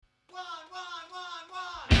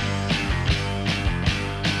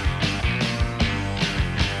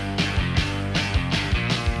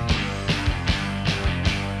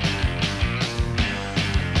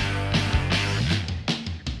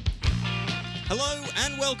Hello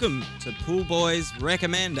and welcome to Pool Boys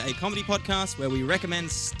Recommend, a comedy podcast where we recommend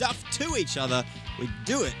stuff to each other, we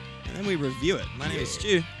do it, and then we review it. My name is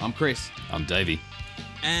Stu. I'm Chris. I'm Davey.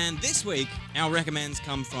 And this week, our recommends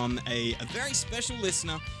come from a very special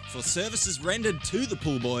listener for services rendered to the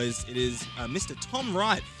Pool Boys. It is Mr. Tom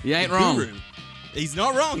Wright. He ain't the wrong. guru. He's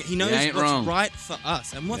not wrong. He knows ain't what's wrong. right for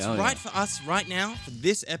us. And what's Hell right yeah. for us right now, for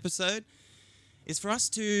this episode, is for us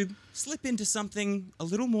to slip into something a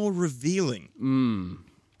little more revealing.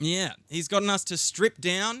 Yeah, he's gotten us to strip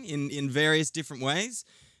down in various different ways.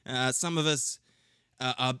 Some of us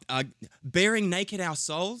are bearing naked our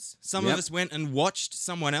souls. Some of Yep. us went and watched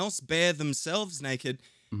someone else bare themselves naked.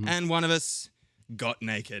 And one of us got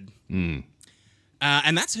naked.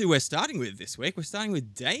 And that's who we're starting with this week. We're starting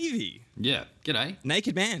with Davey. Yeah. G'day.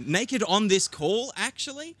 Naked man. Naked on this call,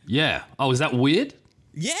 actually. Yeah. Oh, is that weird?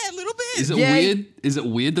 Yeah, a little bit. Is it Yeah. weird? Is it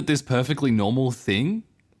weird that this perfectly normal thing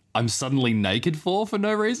I'm suddenly naked for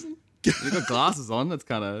no reason? You've got glasses on. That's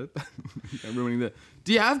kind of ruining the.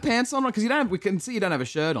 Do you have pants on? Because you don't. We can see you don't have a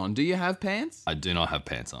shirt on. Do you have pants? I do not have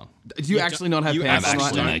pants on. Do you actually not have you pants I'm on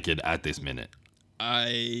actually right now? naked at this minute.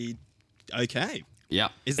 Okay. Yeah.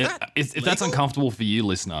 Is that if that's legal? uncomfortable for you,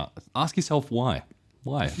 listener, ask yourself why.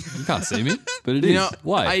 Why? You can't see me, but it is. You know,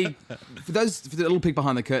 Why? For the little peek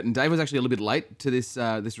behind the curtain, Dave was actually a little bit late to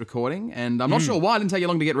this recording, and I'm not sure why. It didn't take you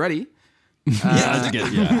long to get ready. I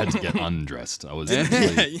had to get undressed. I was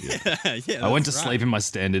literally, Yeah, I went to that's sleep in my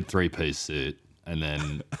standard 3-piece suit, and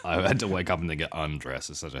then I had to wake up and then get undressed.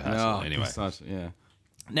 It's such a hassle. Anyway, yeah.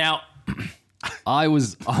 now I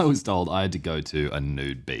was told I had to go to a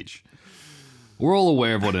nude beach. We're all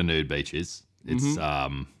aware of what a nude beach is. It's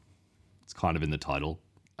it's kind of in the title.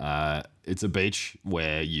 It's a beach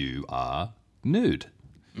where you are nude.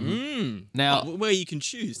 Now Where you can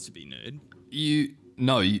choose to be nude. you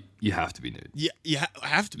have to be nude. Yeah, you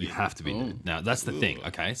have to be. You have to be nude. Now that's the thing.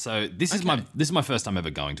 Okay, so this is my first time ever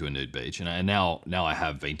going to a nude beach, and now I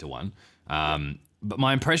have been to one. But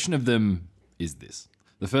my impression of them is this: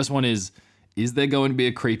 the first one is there going to be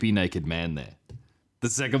a creepy naked man there? The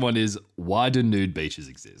second one is, why do nude beaches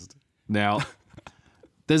exist? Now,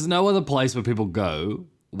 there's no other place where people go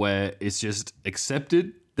where it's just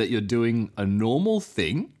accepted that you're doing a normal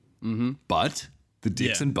thing, but the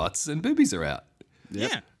dicks Yeah. and butts and boobies are out.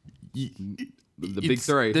 Yeah. The big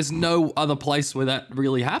three. There's no other place where that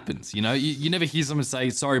really happens. You know, you never hear someone say,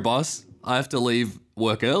 "Sorry, boss, I have to leave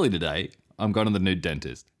work early today. I'm going to the nude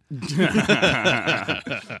dentist."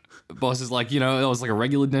 Boss is like, I was like a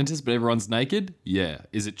regular dentist, but everyone's naked. Yeah.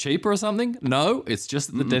 Is it cheaper or something? No, it's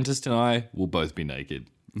just that the dentist and I will both be naked.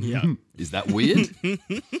 Yeah. Is that weird?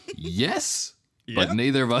 Yes. Yeah. But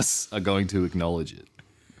neither of us are going to acknowledge it.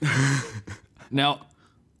 Now,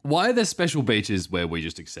 why are there special beaches where we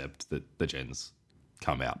just accept that the gens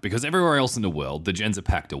come out? Because everywhere else in the world, the gens are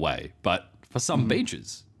packed away. But for some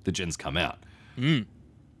beaches, the gens come out. It's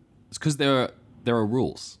because there are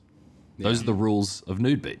rules. Those are the rules of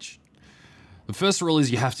nude beach. The first rule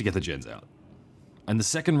is you have to get the gens out. And the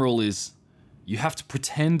second rule is you have to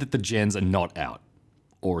pretend that the gens are not out.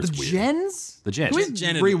 Or it's weird. Gens? The gens. Can we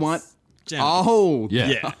Genitals. rewind? Genitals. Oh. Yeah.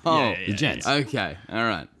 Yeah. Oh, The gens. Okay. All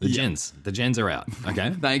right. The gens. The gens are out.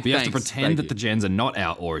 Okay? Thanks. But you have to Thanks. pretend Thank that you. the gens are not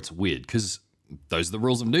out or it's weird because those are the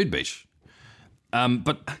rules of nude beach.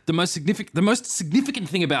 But the most significant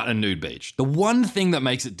thing about a nude beach, the one thing that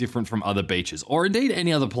makes it different from other beaches, or indeed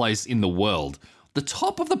any other place in the world, the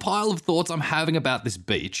top of the pile of thoughts I'm having about this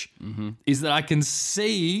beach is that I can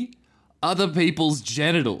see other people's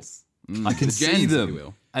genitals. I can see gens, if them, you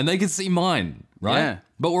will. and they can see mine, right? Yeah.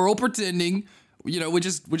 But we're all pretending, we're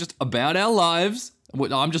just about our lives.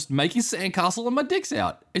 I'm just making sandcastle and my dick's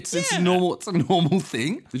out. It's normal. It's a normal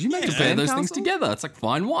thing. Did you make a Compare those things sandcastle? together? It's like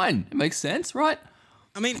fine wine. It makes sense, right?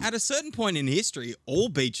 I mean, at a certain point in history, all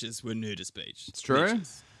beaches were nudist beach. It's true.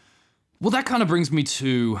 Well, that kind of brings me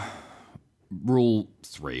to rule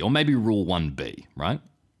 3, or maybe rule 1B, right?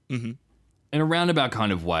 Mm-hmm. In a roundabout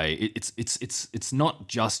kind of way, it's not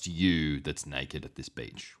just you that's naked at this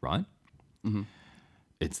beach, right? Mm-hmm.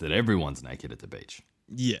 It's that everyone's naked at the beach.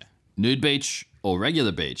 Yeah. Nude beach or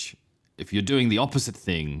regular beach, if you're doing the opposite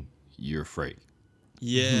thing, you're a freak.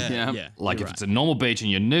 Yeah. Yeah. Yeah. Like you're if it's a normal beach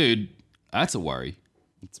and you're nude, that's a worry.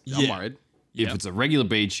 I'm Yeah. worried. If Yep. it's a regular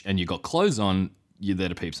beach and you got clothes on, you're there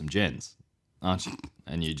to peep some gens, aren't you?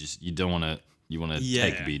 And you don't want to. You want to Yeah.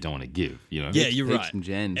 take, but you don't want to give. Yeah, you're Peep right. some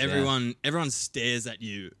gens, yeah. Everyone stares at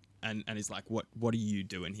you and he's like, what are you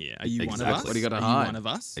doing here? Are you one of Exactly. us? What do you gotta are hide? you one of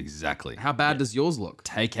us? Exactly. How bad does yours look?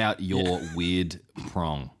 Take out your weird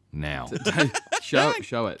prong now. Show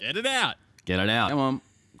it. Get it out. Get it out. Come on.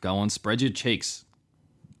 Go on, spread your cheeks.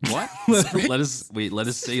 What? let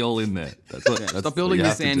us see all in there. That's what, that's Stop what building you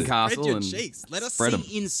this have to do. Spread sandcastle your and cheeks. Let us Spread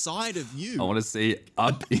see 'em. inside of you. I want to see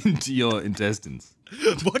up into your intestines.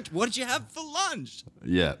 What did you have for lunch?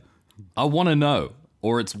 Yeah. I want to know,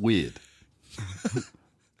 or it's weird.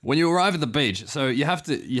 When you arrive at the beach, so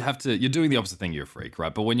you're doing the opposite thing, you're a freak,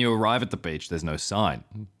 right? But when you arrive at the beach, there's no sign,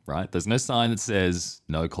 right? There's no sign that says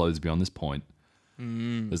no clothes beyond this point.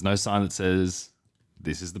 There's no sign that says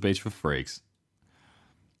this is the beach for freaks.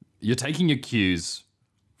 You're taking your cues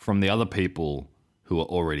from the other people who are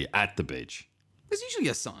already at the beach. There's usually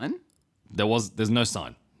a sign. There's no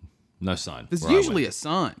sign. No sign. There's where I usually went. a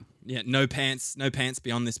sign. Yeah, no pants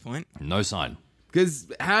beyond this point. No sign. Because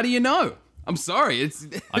how do you know? I'm sorry.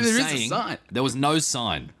 I'm there is saying a sign. there was no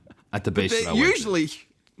sign at the beach that I There went to. usually. It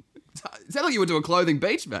sounds like you went to a clothing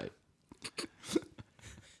beach, mate.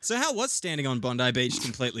 So how was standing on Bondi Beach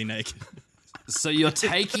completely naked? So you're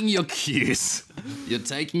taking your cues. You're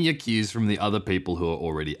taking your cues from the other people who are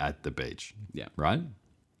already at the beach. Yeah. Right?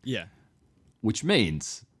 Yeah. Which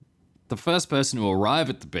means the first person to arrive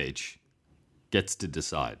at the beach gets to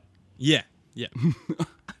decide. Yeah. Yeah.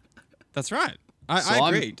 That's right. I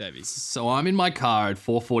agree, Davey. So I'm in my car at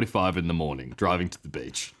 4:45 in the morning, driving to the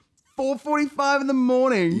beach. 4:45 in the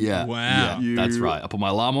morning. Yeah. Wow. Yeah, that's You- right. I put my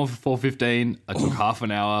alarm on for 4:15. I took half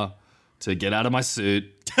an hour to get out of my suit,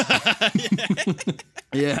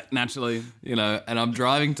 Yeah, naturally. and I'm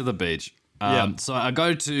driving to the beach. Yeah. So I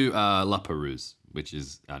go to La Perouse, which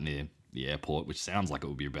is near the airport, which sounds like it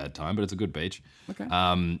would be a bad time, but it's a good beach. Okay.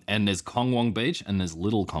 And there's Kong Wong Beach and there's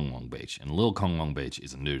Little Kong Wong Beach. And Little Kong Wong Beach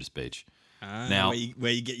is a nudist beach. Now-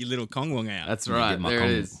 where you get your little Kong Wong out. That's Yeah, right. Get my There Kong,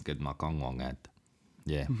 it is. Get my Kong Wong out.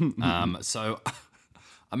 Yeah. So,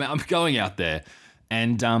 I'm going out there,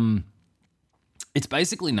 and it's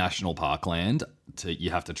basically national parkland. You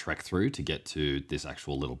have to trek through to get to this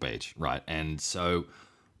actual little beach, right? And so,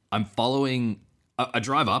 I'm following. I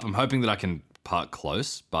drive up. I'm hoping that I can park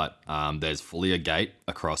close, but there's fully a gate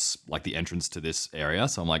across like the entrance to this area.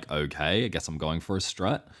 So I'm like, okay, I guess I'm going for a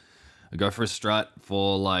strut. I go for a strut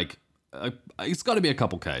for like it's got to be a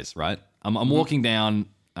couple Ks, right? I'm walking down.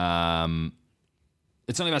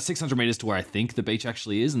 It's only about 600 meters to where I think the beach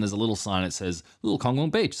actually is, and there's a little sign that says Little Kong Wong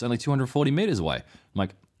Beach. It's only 240 meters away. I'm like,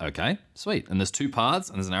 okay, sweet. And there's two paths,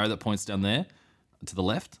 and there's an arrow that points down there to the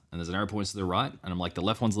left, and there's an arrow that points to the right. And I'm like, the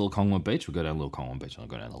left one's Little Kong Wong Beach. We'll go down Little Kong Wong Beach, and I'll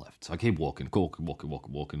go down the left. So I keep walking,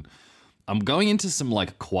 walking. I'm going into some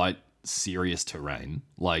like quite serious terrain.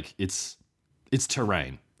 Like it's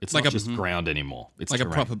terrain. It's Like not a- just ground anymore. It's like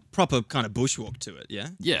terrain. a proper kind of bushwalk to it, yeah?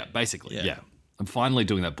 Yeah, basically. Yeah. Yeah. I'm finally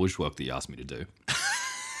doing that bushwork that you asked me to do.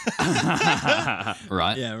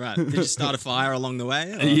 Right? Yeah, right. Did you start a fire along the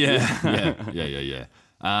way? or- Yeah.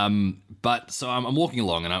 But so I'm walking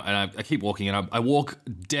along and I keep walking and I walk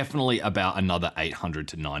definitely about another 800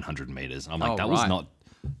 to 900 meters. And I'm like, Oh,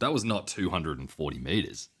 that was not 240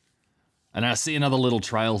 meters. And I see another little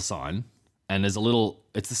trail sign and there's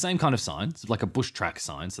it's the same kind of sign. It's like a bush track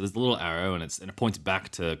sign. So there's a little arrow and it points back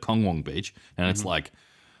to Kong Wong Beach. And it's like,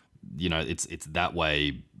 it's that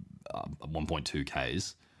way 1.2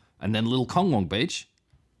 Ks. And then Little Kong Wong Beach,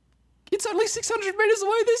 it's only 600 meters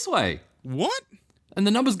away this way. What? And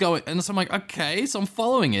the number's going, and so I'm like, okay, so I'm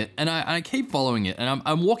following it, and I keep following it, and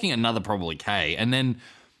I'm walking another probably K, and then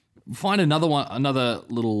find another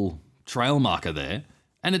little trail marker there,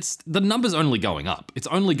 and the number's only going up. It's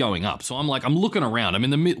only going up. So I'm like, I'm looking around.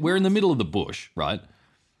 We're in the middle of the bush, right?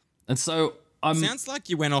 And so Sounds like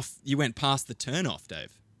you went past the turnoff,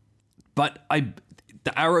 Dave. but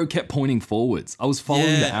the arrow kept pointing forwards. I was following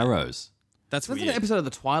the Yeah. arrows. That's That's weird. an episode of the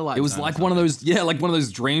Twilight. It was Zone or like one of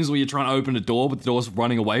those dreams where you're trying to open a door, but the door's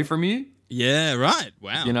running away from you. Yeah, right.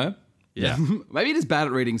 Wow. Yeah. something. Maybe it is bad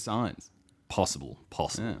at reading signs. Possible.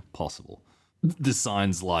 Yeah. The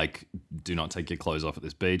signs like, do not take your clothes off at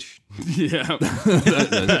this beach. Yeah.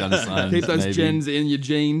 Those kind of signs. Keep those maybe. gens in your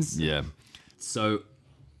jeans. Yeah. So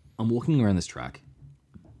I'm walking around this track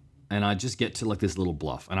and I just get to like this little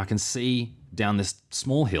bluff and I can see down this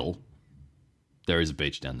small hill, there is a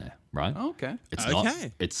beach down there, right? Oh, okay. It's Okay. not,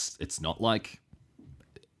 it's not like,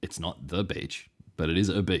 it's not the beach, but it is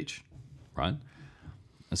a beach, right?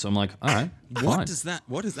 And so I'm like, all right, fine. What does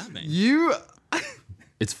that mean? You.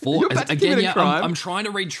 It's for You're about to again. commit a Yeah, crime. I'm trying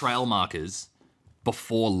to read trail markers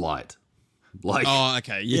before light. Like, Oh,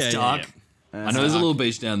 okay. Yeah, it's yeah, dark. yeah. I know there's a little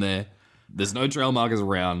beach down there, There's no trail markers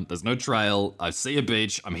around. There's no trail. I see a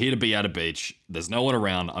beach. I'm here to be at a beach. There's no one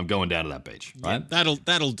around. I'm going down to that beach, right? That'll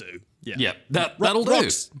do. Yeah. Yeah, that'll do.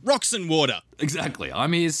 Rocks and water. Exactly.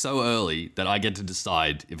 I'm here so early that I get to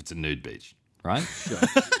decide if it's a nude beach, right? Sure.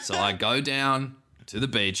 So I go down to the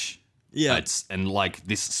beach. Yeah. And like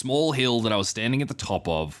this small hill that I was standing at the top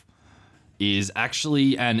of is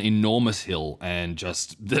actually an enormous hill, and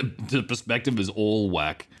just the perspective is all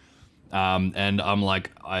whack. And I'm like,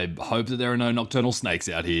 I hope that there are no nocturnal snakes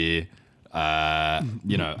out here. And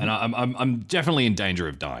I'm definitely in danger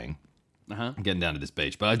of dying. Getting down to this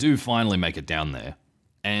beach, but I do finally make it down there,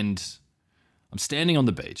 and I'm standing on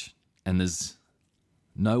the beach, and there's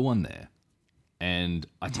no one there, and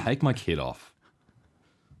I take my kit off,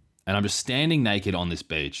 and I'm just standing naked on this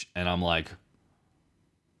beach, and I'm like,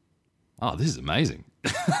 oh, this is amazing.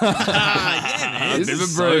 Yeah, man. This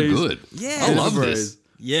is so good. Yeah. I love this.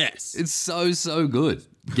 Yes. It's so good.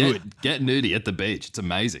 Get nudie at the beach. It's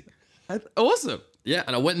amazing. Awesome. Yeah,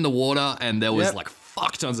 and I went in the water, and there was Yep. like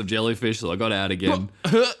fuck tons of jellyfish, so I got out again.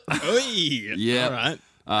 Oy. Yeah. All right.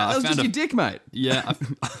 That was just your dick, mate. Yeah.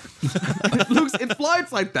 It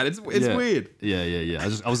floats like that. It's Yeah. weird. Yeah.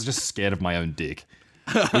 I was just scared of my own dick,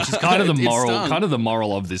 which is kind of the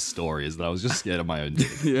moral of this story is that I was just scared of my own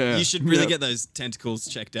dick. Yeah. You should really get those tentacles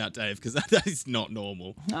checked out, Dave, because that is not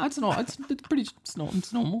normal. No, it's not. It's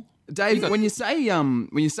normal. Dave, when you say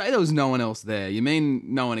there was no one else there, you mean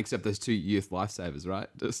no one except those two youth lifesavers, right?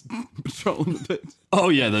 Just patrolling the beach, Oh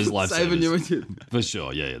yeah, those lifesavers. saving you with your. For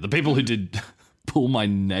sure. Yeah. The people who did pull my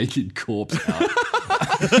naked corpse out of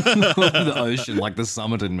the ocean like the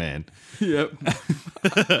Somerton man. Yep.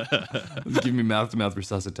 Give me mouth-to-mouth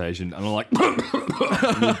resuscitation, and I'm like,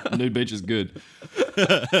 nude beach is good.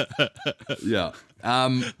 Yeah.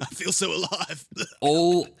 I feel so alive.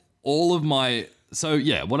 all of my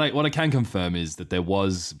what I can confirm is that there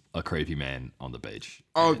was a creepy man on the beach.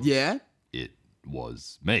 Oh yeah. It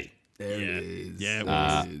was me. There it is. Yeah, it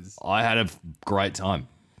was. I had a great time.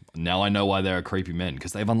 Now I know why there are creepy men,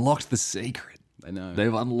 because they've unlocked the secret. I know.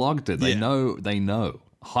 They've unlocked it. They Yeah. know.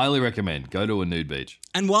 Highly recommend. Go to a nude beach.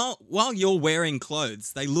 And while you're wearing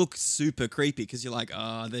clothes, they look super creepy because you're like,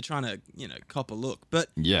 oh, they're trying to, cop a look. But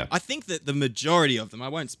Yeah. I think that the majority of them, I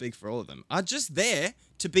won't speak for all of them, are just there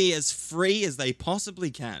to be as free as they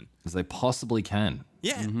possibly can. As they possibly can.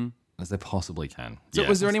 Yeah. As they possibly can. So Yeah.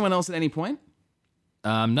 was there anyone else at any point?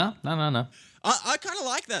 No. I kind of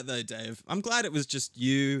like that though, Dave. I'm glad it was just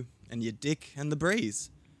you and your dick and the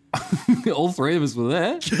breeze. All three of us were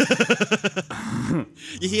there.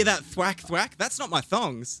 You hear that thwack thwack? That's not my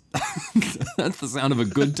thongs. That's the sound of a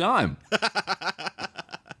good time.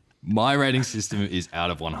 My rating system is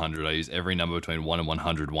out of 100. I use every number between 1 and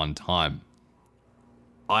 100 one time.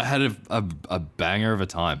 I had a banger of a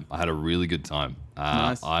time. I had a really good time.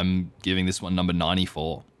 Nice. I'm giving this one number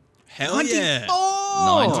 94. Hell yeah.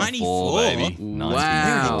 94, 94? baby. 94.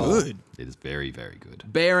 Wow. Very good. It is very, very good.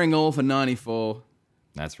 Bearing all for 94.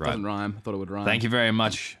 That's right. Doesn't rhyme. I thought it would rhyme. Thank you very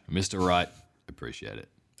much, Mr. Wright. Appreciate it.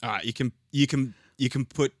 All right, you can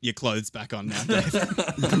put your clothes back on now, Dave.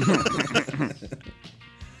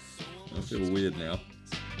 I feel weird now.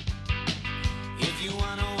 If you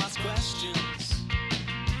wanna ask questions,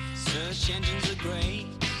 search engines are great.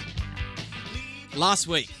 Last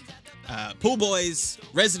week, Pool Boys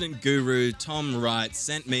resident guru Tom Wright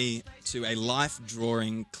sent me to a life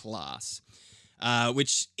drawing class,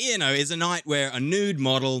 which is a night where a nude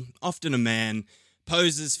model, often a man,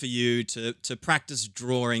 poses for you to practice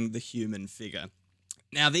drawing the human figure.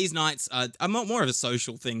 Now, these nights are more of a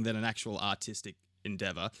social thing than an actual artistic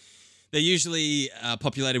endeavor. They're usually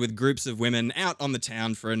populated with groups of women out on the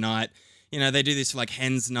town for a night. They do this for like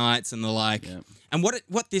hens nights and the like. Yeah. And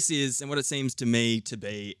what this is, and what it seems to me to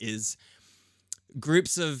be, is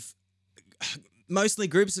mostly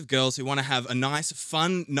groups of girls who want to have a nice,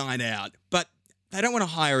 fun night out, but they don't want to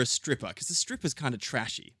hire a stripper because the stripper's kind of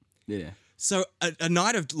trashy. Yeah. So a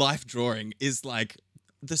night of life drawing is like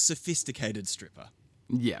the sophisticated stripper.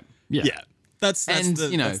 Yeah. Yeah. That's And, the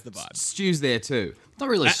vibe. Stu's there too. It's not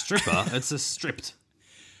really a stripper. It's a stripped.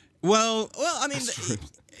 Well, I mean,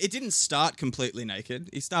 it didn't start completely naked.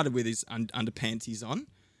 He started with his underpanties on.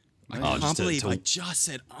 I can't just believe to- I just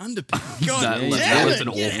said underpants. God That, damn that was it, an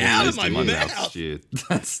awful get out of taste my in my mouth. mouth, Stu.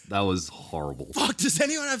 That was horrible. Fuck, does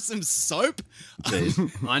anyone have some soap?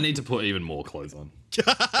 Jeez. I need to put even more clothes on.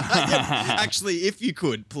 Actually, if you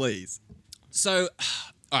could, please. So,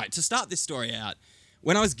 all right, to start this story out,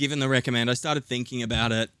 when I was given the recommend, I started thinking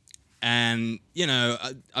about it. And,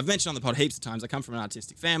 I've mentioned on the pod heaps of times, I come from an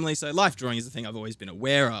artistic family, so life drawing is a thing I've always been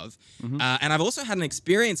aware of. And I've also had an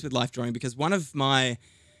experience with life drawing because one of my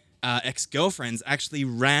ex-girlfriends actually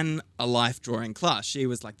ran a life drawing class. She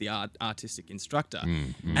was like the artistic instructor.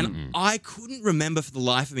 And I couldn't remember for the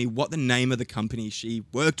life of me what the name of the company she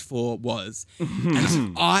worked for was.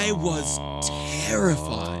 And I was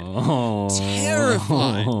terrified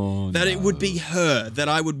that it would be her, that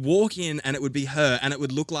I would walk in and it would be her and it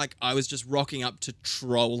would look like I was just rocking up to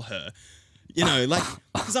troll her. You know, like,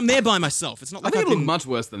 because I'm there by myself. It's not I like think I've it'd look been... much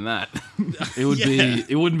worse than that. It would be.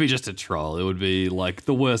 It wouldn't be just a troll. It would be like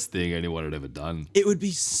the worst thing anyone had ever done. It would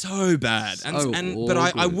be so bad. So But I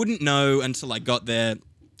awkward. wouldn't know until I got there.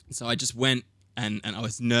 So I just went and I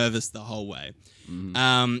was nervous the whole way.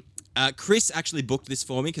 Chris actually booked this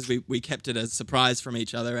for me because we kept it a surprise from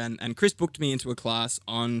each other. And Chris booked me into a class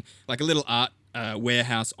on like a little art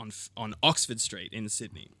warehouse on Oxford Street in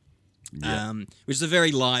Sydney. Which is a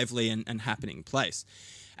very lively and happening place.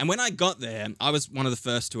 And when I got there, I was one of the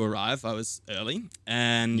first to arrive. I was early.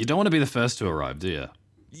 And You don't want to be the first to arrive, do you?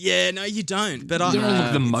 yeah, no, you don't. But You don't want to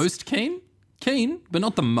look the it's- most keen. Keen, but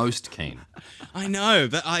not the most keen. I know,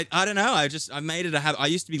 but I don't know. I made it a habit. I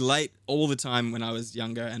used to be late all the time when I was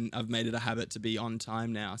younger, and I've made it a habit to be on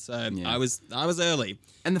time now. So I was early.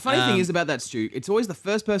 And the funny thing is about that, Stu, it's always the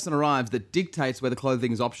first person arrives that dictates whether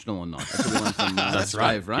clothing is optional or not. That's what we learned from That's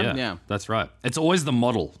Dave, right? Yeah, that's right. It's always the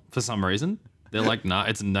model for some reation. They're like, nah,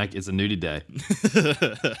 it's a nudie day.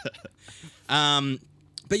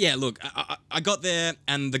 But yeah, look, I got there,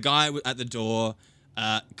 and the guy at the door,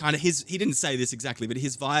 kind of he didn't say this exactly, but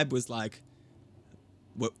his vibe was like,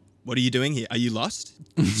 What are you doing here? Are you lost?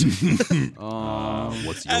 What's your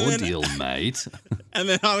And then- deal, mate? And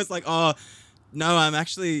then I was like, oh, no,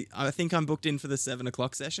 I think I'm booked in for the 7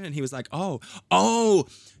 o'clock session. And he was like, oh,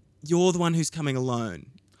 you're the one who's coming alone.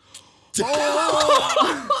 And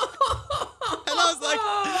I was like,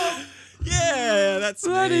 yeah, that's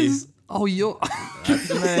me. That is. Oh, you're. That's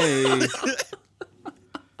me.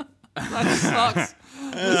 That sucks.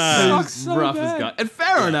 Sucks so rough bad. as gut. And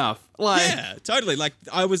fair enough. Like, Yeah, totally. Like,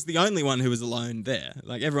 I was the only one who was alone there.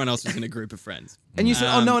 Like, everyone else was in a group of friends. and you said,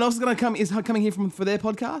 oh, no one else is going to come. Is coming here for their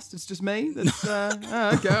podcast? It's just me. That's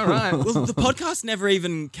okay, all right. Well, the podcast never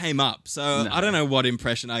even came up, so I don't know what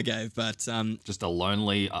impression I gave, but Just a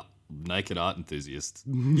lonely, naked art enthusiast.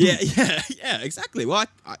 yeah, exactly. Well,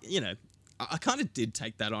 I kind of did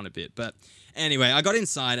take that on a bit, but anyway, I got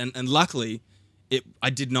inside, and luckily, I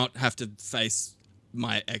did not have to face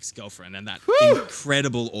my ex-girlfriend and that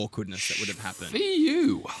incredible awkwardness that would have happened. For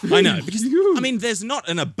you. I know, because I mean, there's not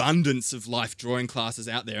an abundance of life drawing classes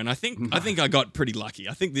out there, and I think I got pretty lucky.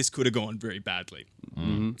 I think this could have gone very badly.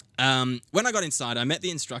 When I got inside, I met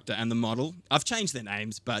the instructor and the model. I've changed their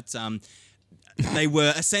names, but they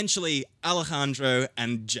were essentially Alejandro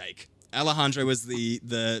and Jake. Alejandro was the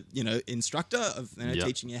instructor of Yep.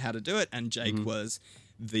 teaching you how to do it, and Jake was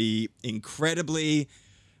the incredibly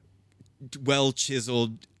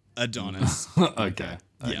well-chiseled Adonis. Okay.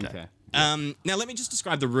 Yeah. Okay. Now, let me just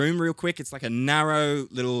describe the room real quick. It's like a narrow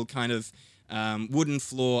little kind of wooden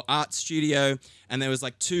floor art studio, and there was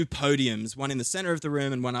like two podiums, one in the center of the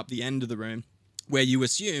room and one up the end of the room, where you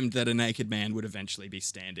assumed that a naked man would eventually be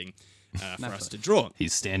standing for us to draw.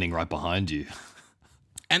 He's standing right behind you.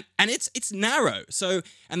 And it's narrow. So,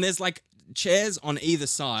 and there's like chairs on either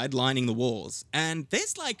side lining the walls, and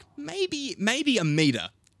there's like maybe a meter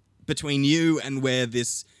between you and where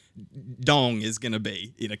this dong is going to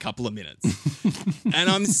be in a couple of minutes. And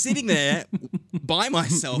I'm sitting there by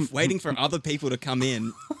myself waiting for other people to come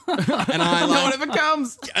in. And I No one ever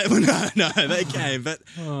comes. no, they came. But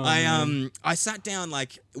I sat down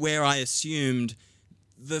like where I assumed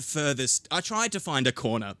the furthest. I tried to find a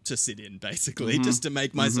corner to sit in, basically, just to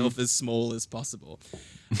make myself as small as possible.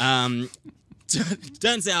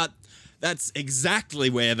 Turns out that's exactly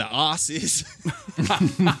where the arse is.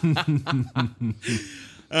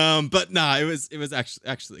 But no, it was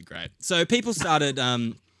actually great. So people started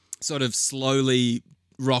sort of slowly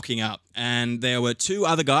rocking up, and there were two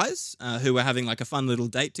other guys who were having like a fun little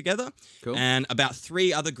date together, Cool. and about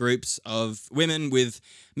three other groups of women with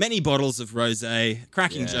many bottles of rosé,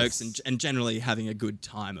 cracking Yes. jokes, and generally having a good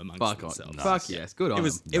time amongst Fuck on. themselves. Fuck yes. Good on It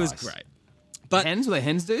was them. Nice. great. But Hens? Were they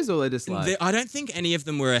hens dudes or were they just like... I don't think any of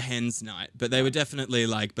them were a hen's night, but they were definitely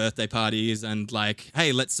like birthday parties and like,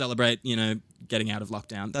 hey, let's celebrate, getting out of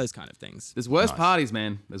lockdown, those kind of things. There's worse parties,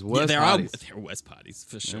 man. There's worse there parties. are worse parties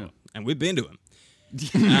for sure, and we've been to them.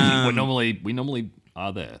 we normally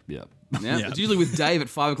are there. Yeah. Yeah. Yeah. It's usually with Dave at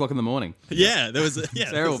 5 o'clock in the morning. Yeah, there was a there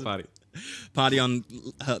Terrible was a party. party on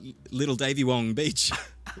Little Davy Wong Beach,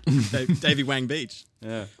 Davy Wang Beach.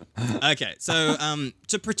 Yeah. Okay, so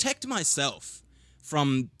to protect myself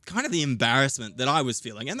from kind of the embarrassment that I was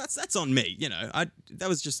feeling, and that's on me, that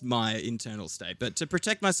was just my internal state. But to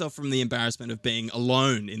protect myself from the embarrassment of being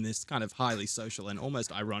alone in this kind of highly social and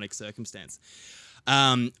almost ironic circumstance,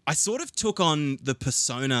 I sort of took on the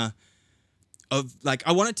persona of like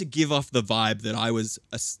I wanted to give off the vibe that I was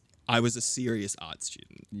a serious art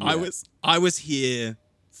student. Yeah. I was here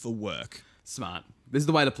for work. Smart. This is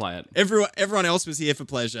the way to play it. Everyone else was here for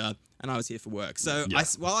pleasure, and I was here for work. So Yeah.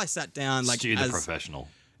 while I sat down, like Stu the professional.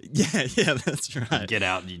 yeah, that's right. Get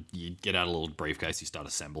out, you get out a little briefcase, you start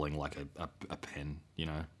assembling like a pen,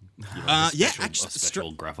 Yeah, a actually,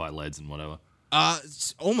 special graphite leads and whatever.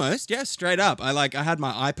 Almost, yeah, straight up. I had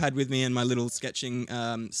my iPad with me and my little sketching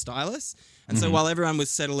stylus, and so while everyone was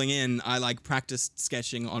settling in, I like practiced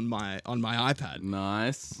sketching on my iPad.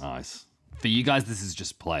 Nice. Nice. For you guys, this is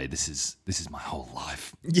just play. This is my whole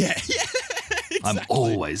life. Yeah, I'm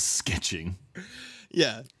always sketching.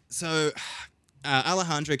 yeah. So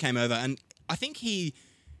Alejandro came over, and I think he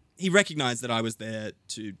recognized that I was there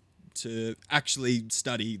to actually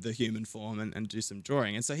study the human form and do some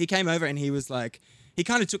drawing. And so he came over and he was like, he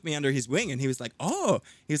kind of took me under his wing and he was like,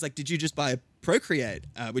 did you just buy Procreate,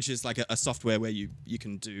 which is like a software where you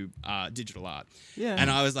can do digital art. Yeah. And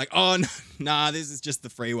I was like, oh, nah, this is just the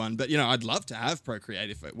free one. But, I'd love to have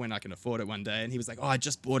Procreate when I can afford it one day. And he was like, oh, I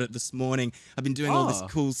just bought it this morning. I've been doing all this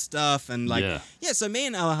cool stuff. And like, Yeah. so me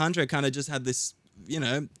and Alejandro kind of just had this,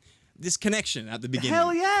 this connection at the beginning.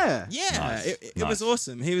 Hell yeah. Yeah, Nice. it was Nice.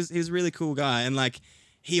 awesome. He was a really cool guy, and like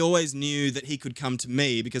he always knew that he could come to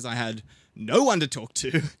me because I had no one to talk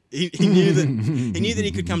to. He knew that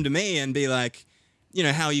he could come to me and be like,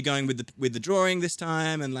 how are you going with the drawing this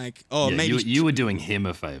time? And like, maybe you were doing him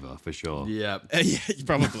a favor for sure. Yeah. yeah,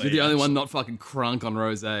 probably. You're the only one not fucking crunk on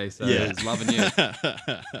rosé, so Yeah. he's loving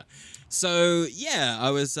you. So yeah, I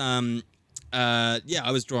was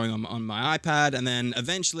I was drawing on my iPad, and then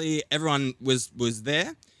eventually everyone was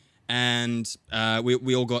there, and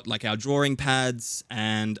we all got like our drawing pads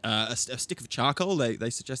and a stick of charcoal. They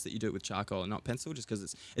suggest that you do it with charcoal and not pencil, just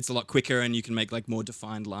because it's a lot quicker and you can make like more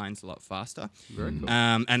defined lines a lot faster. Very cool.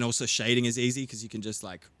 And also shading is easy because you can just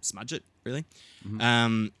like smudge it really.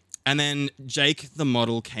 And then Jake the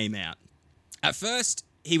model came out. At first,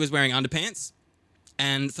 he was wearing underpants.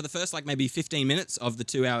 And for the first, like, maybe 15 minutes of the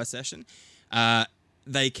 2-hour session,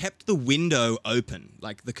 they kept the window open,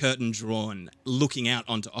 like the curtain drawn, looking out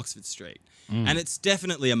onto Oxford Street. And it's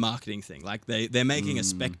definitely a marketing thing. Like, they're making a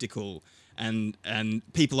spectacle, and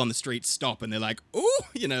people on the street stop, and they're like, ooh,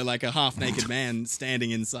 like a half-naked man standing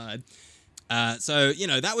inside. So,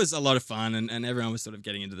 that was a lot of fun, and everyone was sort of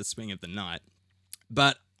getting into the swing of the night.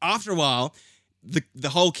 But after a while, the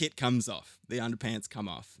whole kit comes off. The underpants come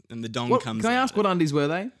off, and the dong comes out. Can I ask what undies were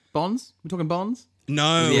they? Bonds? We're talking Bonds?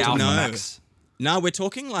 No, The Alpha no. Max. No, we're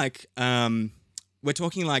talking like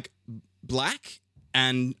black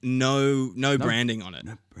and no branding on it.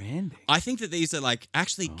 No branding. I think that these are like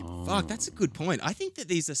actually fuck, that's a good point. I think that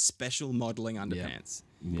these are special modeling underpants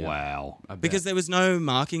Wow. because there was no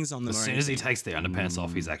markings on them. As or soon as he anything. takes the underpants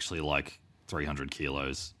off, he's actually like 300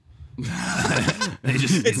 kilos.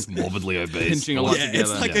 He's morbidly obese. Pinching a lot yeah, it's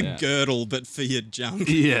together. like Yeah. a girdle but for your junk.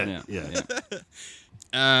 Yeah.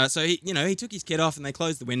 So he took his kit off and they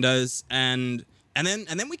closed the windows and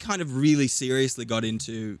then we kind of really seriously got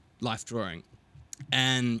into life drawing.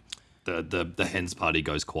 And The hens party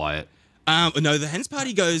goes quiet. no, the hens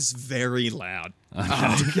party goes very loud.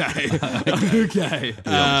 Okay. Okay.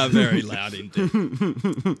 Very loud indeed.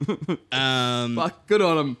 Fuck, good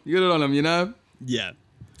on him. Good on him, Yeah.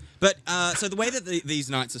 But so the way that these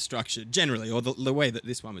nights are structured generally, or the way that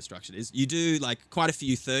this one was structured, is you do like quite a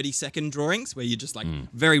few 30-second drawings where you just like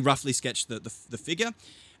very roughly sketch the figure,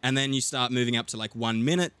 and then you start moving up to like 1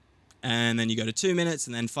 minute, and then you go to 2 minutes,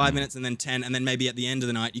 and then 5 minutes, and then 10, and then maybe at the end of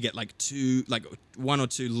the night you get like 1 or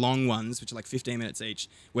 2 long ones, which are like 15 minutes each,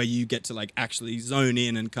 where you get to like actually zone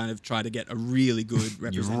in and kind of try to get a really good You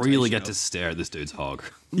representation. really get of- to stare at this dude's hog.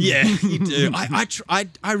 Yeah, you do.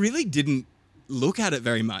 I really didn't look at it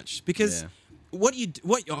very much because Yeah. what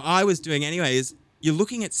I was doing anyway is you're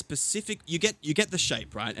looking at specific. You get the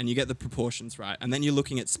shape right, and you get the proportions right, and then you're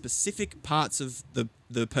looking at specific parts of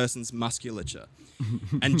the person's musculature.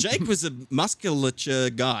 And Jake was a musculature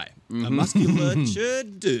guy, a musculature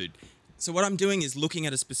dude. So what I'm doing is looking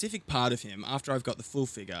at a specific part of him after I've got the full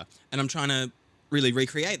figure, and I'm trying to really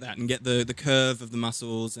recreate that and get the curve of the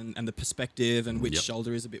muscles and the perspective and which Yep.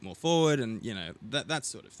 shoulder is a bit more forward and that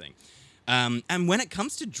sort of thing. And when it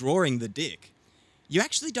comes to drawing the dick, you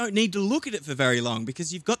actually don't need to look at it for very long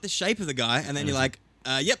because you've got the shape of the guy, and then you're like,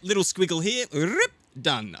 yep, little squiggle here, rip,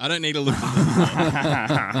 done. I don't need to look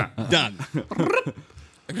at it. Done.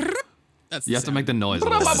 That's You have to make the noise.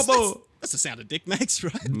 otherwise- That's the sound a dick makes,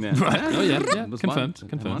 right? Yeah. Right. Oh yeah, yeah. It was Confirmed. one.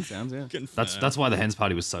 Confirmed. One sounds, yeah. That's why the hens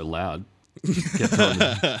party was so loud. Kept telling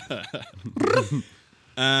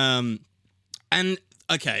me. And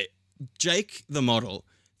okay, Jake the model,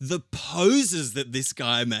 the poses that this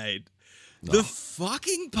guy made. The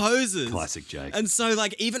fucking poses. Classic Jake. And so,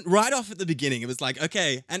 like, even right off at the beginning, it was like,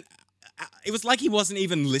 okay. And it was like he wasn't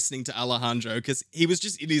even listening to Alejandro because he was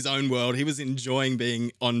just in his own world. He was enjoying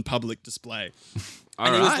being on public display.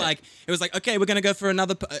 And it was like, okay, we're going to go for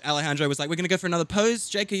another, Alejandro was like, we're going to go for another pose.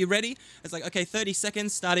 Jake, are you ready? It's like, okay, 30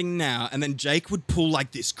 seconds starting now. And then Jake would pull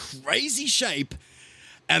like this crazy shape.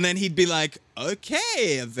 And then he'd be like,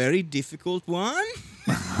 okay, a very difficult one.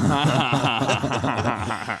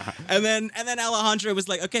 and then Alejandro was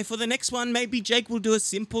like, okay, for the next one, maybe Jake will do a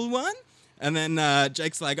simple one. And then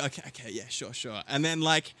Jake's like, okay, yeah, sure. And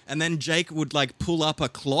then Jake would like pull up a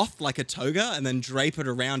cloth like a toga and then drape it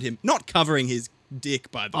around him, not covering his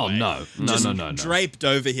dick, by the way. Oh no, no. Draped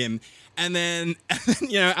over him. And then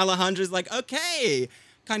Alejandro's like, okay,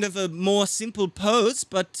 kind of a more simple pose,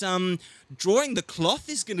 but drawing the cloth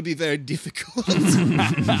is going to be very difficult.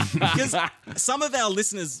 Because some of our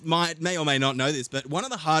listeners may or may not know this, but one of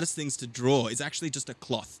the hardest things to draw is actually just a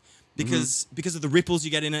cloth. Because of the ripples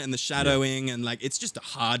you get in it and the shadowing and like it's just a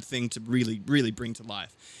hard thing to really, really bring to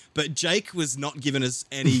life. But Jake was not giving us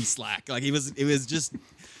any slack. Like he was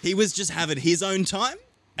just having his own time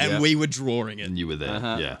and we were drawing it. And you were there.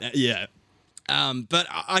 Yeah. Yeah. But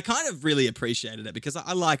I kind of really appreciated it because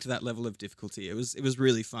I liked that level of difficulty. It was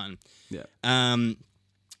really fun. Yeah.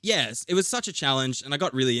 Yes, it was such a challenge, and I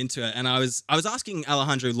got really into it. And I was asking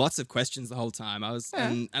Alejandro lots of questions the whole time.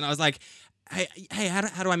 And I was like, hey,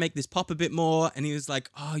 how do I make this pop a bit more? And he was like,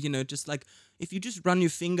 oh, just like if you just run your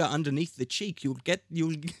finger underneath the cheek, you'll get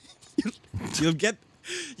the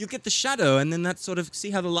shadow, and then that sort of see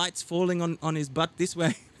how the light's falling on his butt this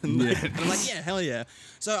way. And I'm like, yeah, hell yeah.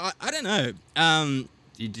 So I don't know.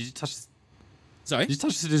 Did you touch? Sorry? Did you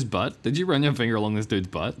touch his butt? Did you run your finger along this dude's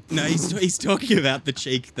butt? No, he's talking about the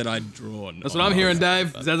cheek that I'd drawn. That's what I'm hearing,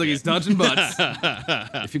 Dave. Sounds like he's touching butts.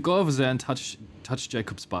 If you go over there and touch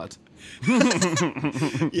Jacob's butt.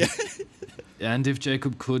 Yeah. And if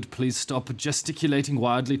Jacob could please stop gesticulating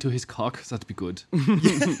wildly to his cock, that'd be good.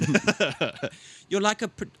 You're like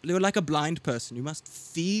a blind person. You must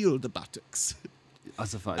feel the buttocks.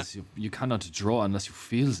 Otherwise, you cannot draw unless you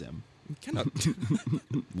feel them. You cannot.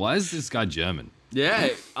 Why is this guy German? Yeah,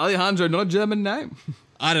 Alejandro, not a German name.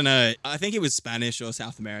 I don't know. I think it was Spanish or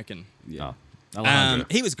South American. Yeah. Alejandro.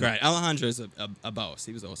 He was great. Alejandro's a boss.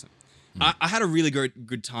 He was awesome. I had a really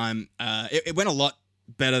good time. It went a lot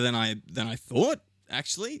better than I thought,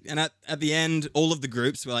 actually. And at the end, all of the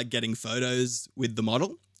groups were like getting photos with the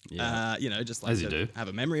model. Yeah. Just like As you do. have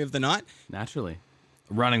a memory of the night. Naturally.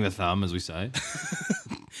 Running the thumb, as we say.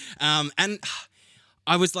 And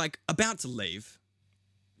I was like about to leave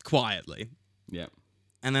quietly. Yeah.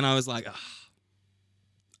 And then I was like,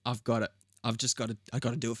 I got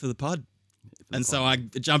to do it for the pod. And so I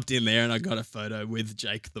jumped in there and I got a photo with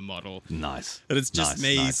Jake the model. Nice. And it's just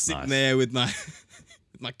me sitting there with my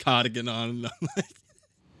with my cardigan on. And I'm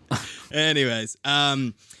like anyways,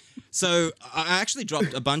 so I actually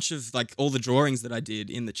dropped a bunch of like all the drawings that I did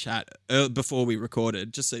in the chat before we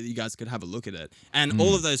recorded, just so you guys could have a look at it. And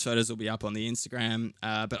all of those photos will be up on the Instagram.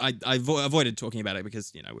 But I avoided talking about it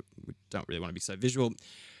because we don't really want to be so visual.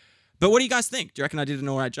 But what do you guys think? Do you reckon I did an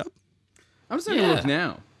all right job? I'm just having a look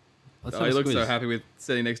now. Let's Oh, have he a looks so squeeze. happy with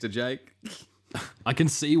sitting next to Jake. I can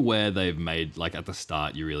see where they've made, like at the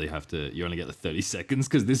start, you only get the 30 seconds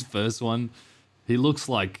because this first one, he looks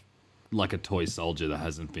like a toy soldier that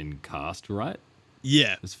hasn't been cast right.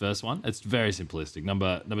 Yeah. This first one, it's very simplistic.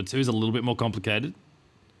 Number 2 is a little bit more complicated.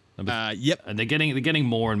 Yep. And they're getting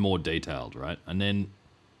more and more detailed, right? And then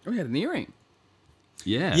Oh, he had an earring.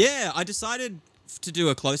 yeah, Yeah, I decided to do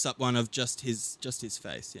a close-up one of just his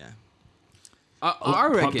face. Yeah. I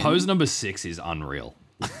reckon. Pose number 6 is unreal.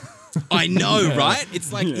 I know, right?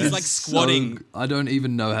 It's like he's like squatting. So, I don't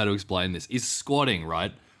even know how to explain this. He's squatting,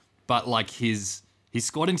 right? But like he's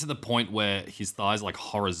squatting to the point where his thighs are like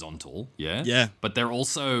horizontal, yeah? Yeah. But they're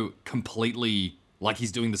also completely like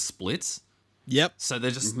he's doing the splits. Yep. So they're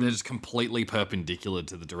just completely perpendicular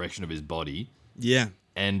to the direction of his body. Yeah.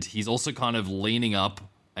 And he's also kind of leaning up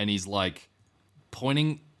and he's like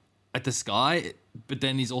pointing at the sky, but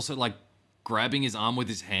then he's also like grabbing his arm with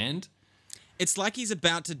his hand. It's like he's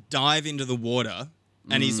about to dive into the water,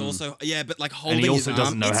 and he's also but like holding And he his also arm.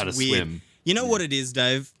 doesn't know It's how to weird. swim. You know what it is,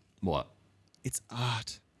 Dave? What? It's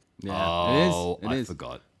art. Yeah, Oh, it I is.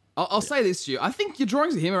 forgot. I'll say this to you. I think your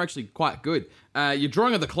drawings of him are actually quite good. Your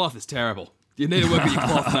drawing of the cloth is terrible. You need to work with your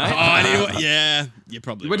cloth, mate. Oh, I need to, yeah, you're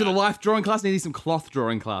probably You went to the right. life drawing class. Need some cloth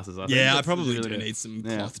drawing classes. I think. Yeah, I That's probably really do good. need some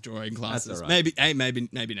Yeah. cloth drawing classes. all right.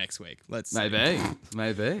 Maybe next week. Let's see.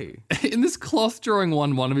 Maybe. In this cloth drawing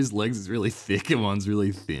one of his legs is really thick and one's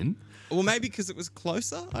really thin. Well, maybe because it was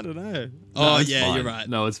closer. I don't know. No, Oh it's yeah, fine. you're right.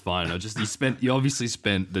 No, it's fine. You obviously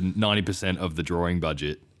spent the 90% of the drawing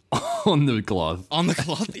budget on the cloth. On the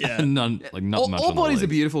cloth, yeah. And not much All on the bodies are legs.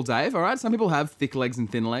 beautiful, Dave. All right. Some people have thick legs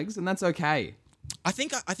and thin legs, and that's okay. I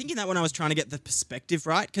think in that one I was trying to get the perspective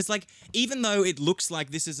right because like even though it looks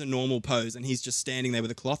like this is a normal pose and he's just standing there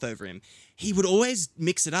with a cloth over him, he would always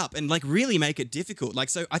mix it up and like really make it difficult. Like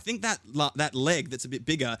so, I think that leg that's a bit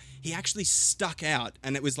bigger, he actually stuck out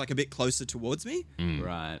and it was like a bit closer towards me.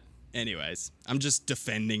 Right. Anyways, I'm just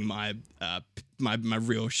defending my my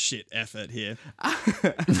real shit effort here.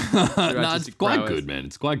 No, it's quite good, man.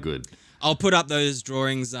 It's quite good. I'll put up those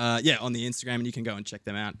drawings, on the Instagram, and you can go and check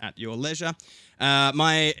them out at your leisure.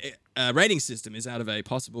 My rating system is out of a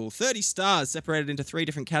possible 30 stars, separated into 3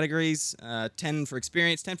 different categories: 10 for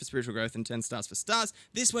experience, 10 for spiritual growth, and 10 stars for stars.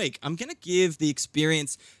 This week, I'm gonna give the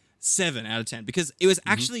experience 7 out of 10 because it was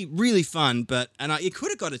actually really fun. It could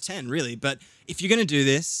have got a 10, really. But if you're gonna do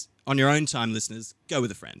this on your own time, listeners, go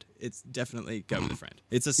with a friend. It's definitely go with a friend.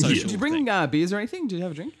 It's a social. Did you bring thing. beers or anything? Did you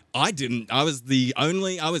have a drink? I didn't. I was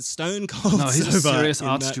stone cold. No, he's a sober serious in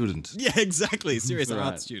art that- student. Yeah, exactly. Serious Right.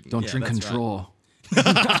 art student. Don't Yeah, drink and that's right. draw.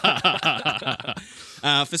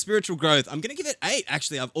 For spiritual growth, I'm going to give it 8.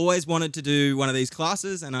 Actually, I've always wanted to do one of these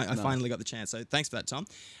classes, and I finally got the chance. So thanks for that, Tom.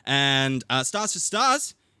 And stars for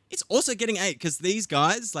stars, it's also getting 8 because these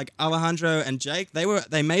guys, like Alejandro and Jake,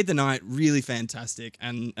 they made the night really fantastic,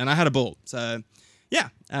 and I had a ball. So yeah,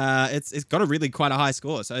 it's got quite a high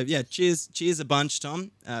score. So yeah, cheers a bunch,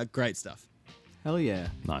 Tom. Great stuff. Hell yeah.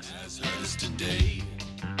 Nice. Has hurt us today,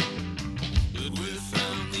 but we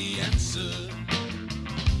found the answer.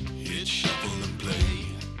 Hit shuffle and play,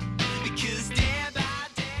 because day by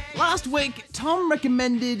day. Last week, Tom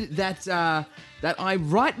recommended that I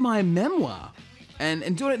write my memoir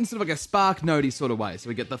and do it in sort of like a Spark Notey sort of way, so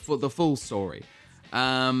we get the full story.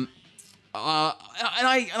 And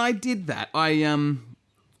I did that. I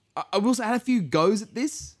will say I had a few goes at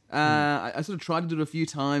this. I sort of tried to do it a few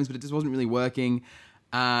times, but it just wasn't really working.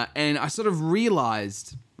 And I sort of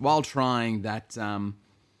realized while trying that,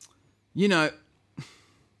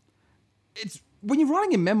 it's when you're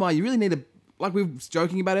writing a memoir, you really need to, like we were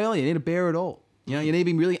joking about earlier, you need to bear it all. You know, you need to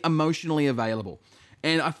be really emotionally available.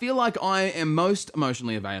 And I feel like I am most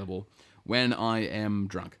emotionally available when I am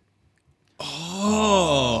drunk.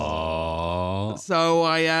 Oh. So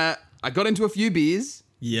I got into a few beers.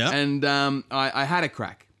 Yeah. And I had a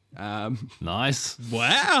crack. Nice.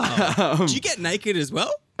 Wow. Did you get naked as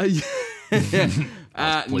well? completely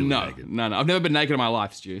No. naked. No. I've never been naked in my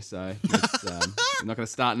life, Stu. So it's, I'm not going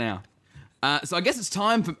to start now. So I guess it's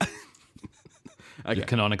time for. You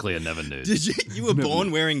canonically are never nude. Did you? You were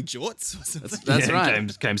born wearing jorts or something? That's Yeah,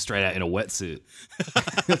 right. Came straight out in a wetsuit.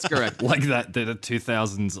 That's correct. Like that, the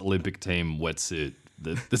 2000s Olympic team wetsuit.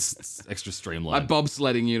 This extra A streamlined.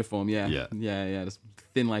 bobsledding uniform, yeah. Yeah. Yeah, just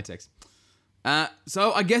thin latex.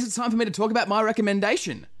 So I guess it's time for me to talk about my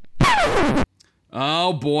recommendation.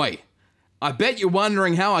 Oh boy. I bet you're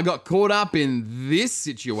wondering how I got caught up in this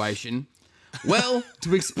situation. Well,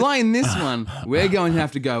 to explain this one, we're going to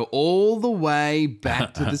have to go all the way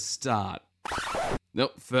back to the start.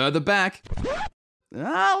 Nope, further back.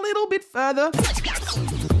 A little bit further.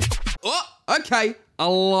 Oh, okay, a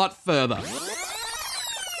lot further.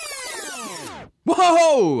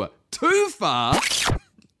 Whoa! Too far?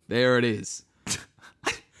 There it is.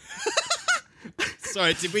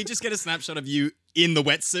 Sorry, did we just get a snapshot of you in the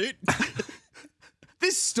wetsuit?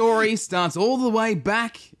 This story starts all the way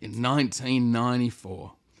back in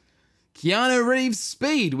 1994. Keanu Reeves'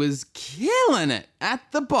 Speed was killing it at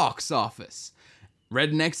the box office.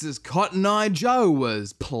 Rednex's Cotton Eye Joe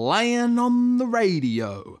was playing on the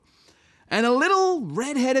radio. And a little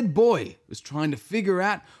red-headed boy was trying to figure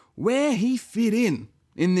out where he fit in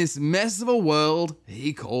this mess of a world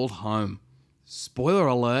he called home. Spoiler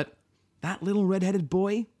alert, that little red-headed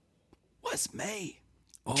boy was me.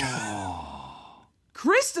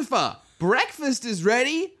 Christopher, breakfast is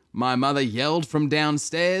ready, my mother yelled from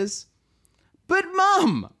downstairs. But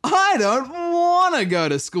Mum, I don't want to go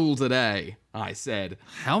to school today, I said.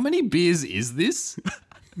 How many beers is this?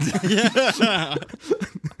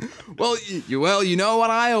 Well, you know what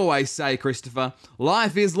I always say, Christopher.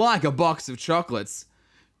 Life is like a box of chocolates.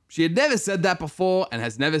 She had never said that before and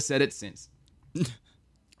has never said it since.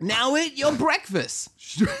 Now eat your breakfast.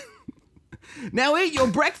 Now eat your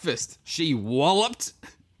breakfast, she walloped.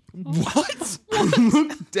 What?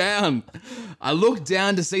 I looked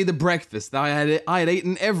down to see the breakfast that I had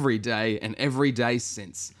eaten every day and every day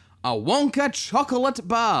since. A Wonka chocolate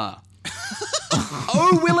bar.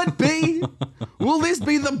 Oh, will it be? Will this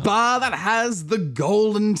be the bar that has the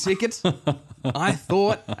golden ticket? I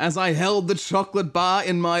thought as I held the chocolate bar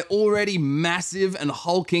in my already massive and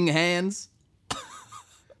hulking hands.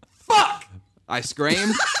 Fuck! I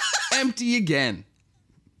screamed. Empty again.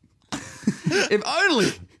 If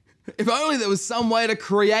only there was some way to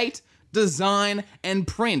create, design, and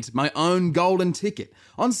print my own golden ticket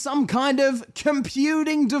on some kind of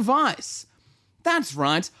computing device. That's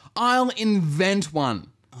right, I'll invent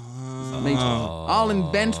one. Me too. I'll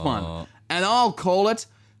invent one, and I'll call it,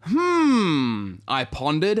 I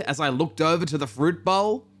pondered as I looked over to the fruit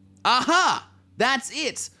bowl. Aha! That's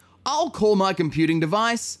it. I'll call my computing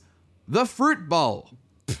device the fruit bowl.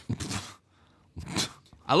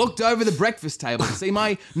 I looked over the breakfast table to see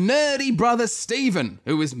my nerdy brother Stephen,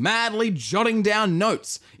 who was madly jotting down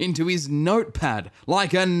notes into his notepad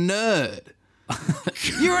like a nerd.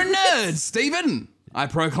 You're a nerd, Stephen, I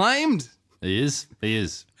proclaimed. He is.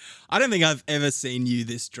 I don't think I've ever seen you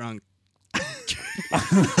this drunk.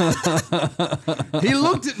 He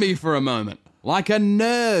looked at me for a moment, like a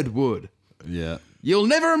nerd would. Yeah. You'll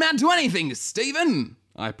never amount to anything, Stephen,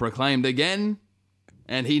 I proclaimed again,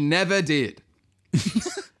 and he never did.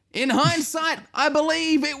 In hindsight, I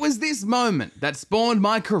believe it was this moment that spawned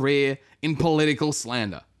my career in political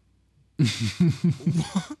slander.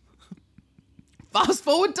 Fast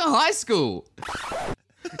forward to high school.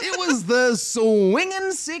 It was the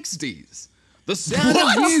swingin' 60s. The Sound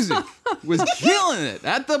of Music was killing it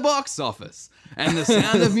at the box office, and the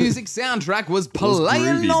Sound of Music soundtrack was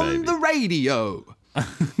playing groovy, on baby. the radio. Oh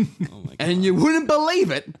my God. And you wouldn't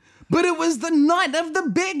believe it, but it was the night of the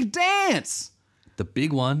big dance. The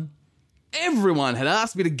big one. Everyone had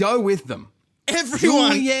asked me to go with them.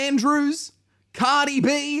 Everyone. Julie Andrews, Cardi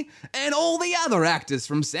B, and all the other actors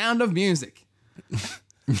from Sound of Music.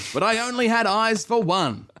 But I only had eyes for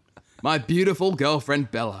one. My beautiful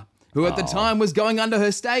girlfriend Bella, who at the time was going under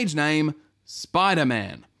her stage name,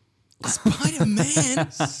 Spider-Man.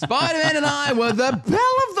 Spider-Man. Spider-Man and I were the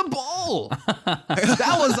belle of the ball.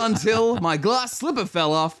 That was until my glass slipper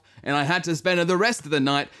fell off and I had to spend the rest of the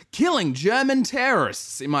night killing German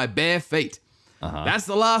terrorists in my bare feet. That's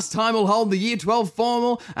the last time we'll hold the Year 12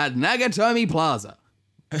 formal at Nagatomi Plaza.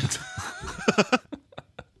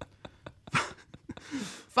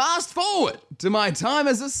 Fast forward to my time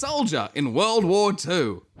as a soldier in World War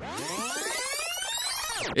II.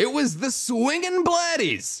 It was the swingin'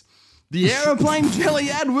 Bladdies. The Aeroplane Jelly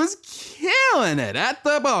ad was killing it at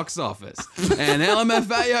the box office. And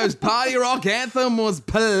LMFAO's Party Rock Anthem was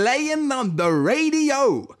playing on the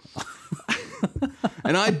radio.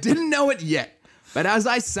 And I didn't know it yet, but as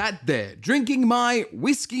I sat there drinking my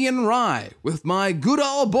whiskey and rye with my good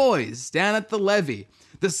old boys down at the levee,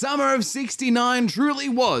 the summer of '69 truly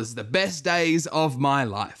was the best days of my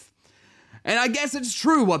life. And I guess it's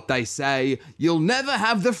true what they say, you'll never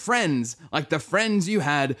have the friends like the friends you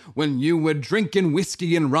had when you were drinking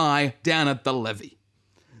whiskey and rye down at the levee.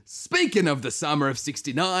 Speaking of the summer of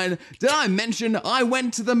 '69, did I mention I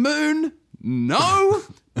went to the moon? No,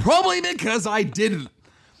 probably because I didn't.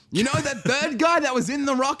 You know that third guy that was in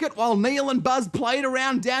the rocket while Neil and Buzz played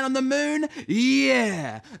around down on the moon?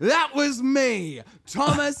 Yeah, that was me,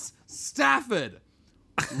 Thomas Stafford.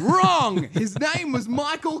 Wrong! His name was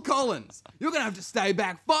Michael Collins. You're gonna have to stay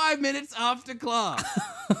back 5 minutes after class.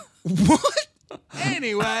 What?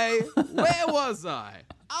 Anyway, where was I?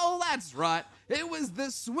 Oh, that's right. It was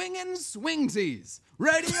the swingin' swingties.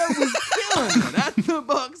 Radio was killing it at the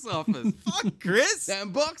box office. Fuck, Chris.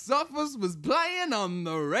 And box office was playing on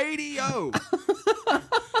the radio.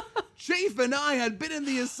 Chief and I had been in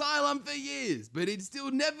the asylum for years, but he'd still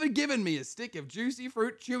never given me a stick of juicy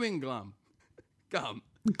fruit chewing gum. Glum.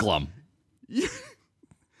 You're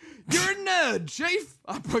a nerd, Chief,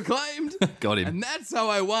 I proclaimed. Got him. And that's how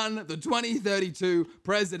I won the 2032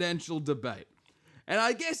 presidential debate. And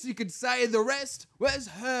I guess you could say the rest was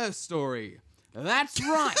her story. That's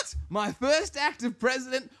right. My first act of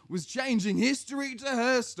president was changing history to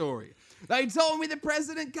her story. They told me the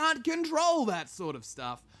president can't control that sort of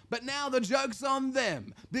stuff, but now the joke's on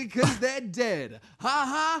them because they're dead. Ha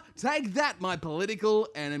ha, take that, my political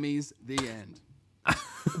enemies, the end.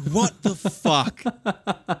 What the fuck?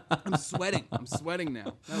 I'm sweating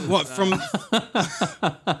now. What from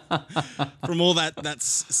from all that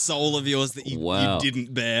soul of yours that you Wow.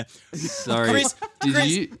 didn't bear? Sorry. Chris, Did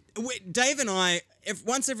you Dave and I,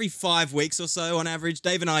 once every 5 weeks or so on average,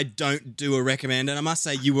 Dave and I don't do a recommend, and I must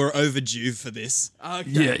say you were overdue for this. Okay.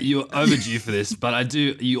 Yeah, you were overdue for this, but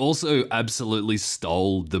you also absolutely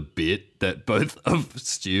stole the bit that both of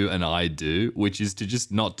Stu and I do, which is to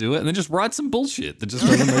just not do it and then just write some bullshit that just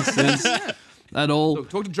doesn't make sense at all. Look,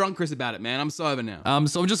 talk to drunk Chris about it, man. I'm sober now.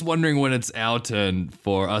 So I'm just wondering when it's our turn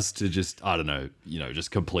for us to just, I don't know,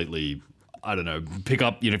 just completely, I don't know, pick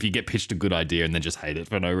up, if you get pitched a good idea and then just hate it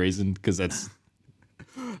for no reason, because that's...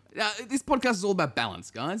 This podcast is all about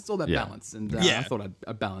balance, guys. It's all about Yeah. balance. And Yeah. I thought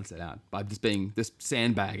I'd balance it out by just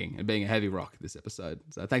sandbagging and being a heavy rock this episode.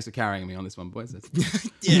 So thanks for carrying me on this one, boys.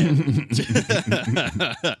 Yeah.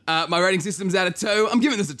 My rating system's out of 2. I'm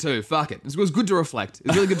giving this a 2. Fuck it. It was good to reflect.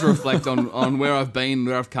 It's really good to reflect on where I've been,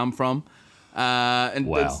 where I've come from. And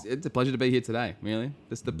Wow. it's a pleasure to be here today, really.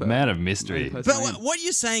 Just the Man of mystery. person But I am. what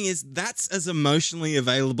you're saying is that's as emotionally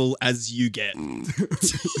available as you get.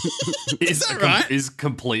 Is that right? Is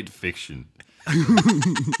complete fiction.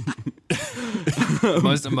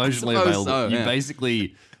 Most emotionally I suppose available. so, You yeah.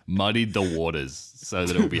 basically muddied the waters so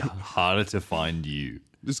that it will be harder to find you.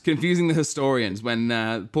 Just confusing the historians when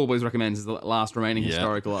Paul Boys recommends is the last remaining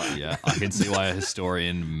historical. Yeah, I can see why a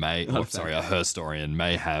historian may, a historian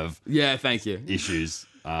may have Yeah, thank you. issues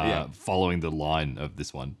Yeah. following the line of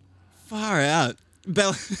this one. Far out.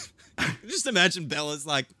 Bella, just imagine Bella's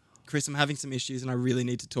like, Chris, I'm having some issues and I really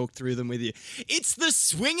need to talk through them with you. It's the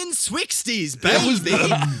swingin' Swixies, baby. That was the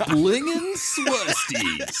blingin'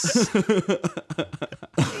 Swirsties.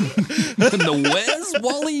 And the Where's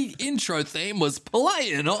Wally intro theme was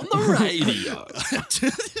playing on the radio.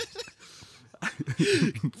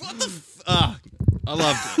 What the I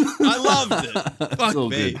loved it. I loved it. Fuck all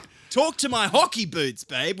me. good. Talk to my hockey boots,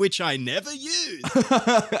 babe, which I never use.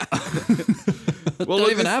 Well, Don't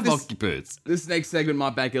look, even have this, hockey boots. this next segment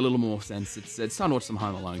might make a little more sense. It's time to watch some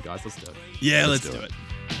Home Alone, guys. Let's do it. Yeah, let's do do it.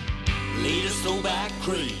 it. Latest throwback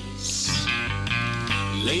craze.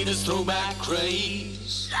 Latest throwback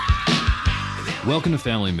craze. Welcome to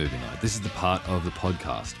Family Movie Night. This is the part of the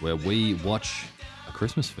podcast where we watch a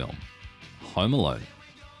Christmas film, Home Alone,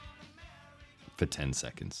 for 10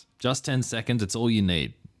 seconds. Just 10 seconds, it's all you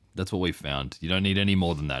need. That's what we found. You don't need any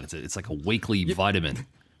more than that. It's like a weekly vitamin.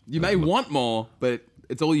 You may want more, but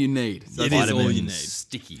it's all you need. So It is Vitamin all you need.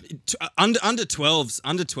 Sticky. Under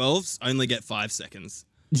 12s only get 5 seconds.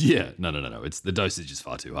 Yeah, no. It's the dosage is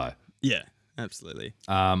far too high. Yeah, absolutely.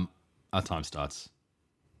 Our time starts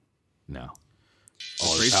now.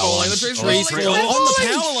 tree's falling. The tree's Tree's falling. falling. On the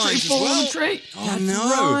Tree's power lines as falling on well. the tree. Oh, That's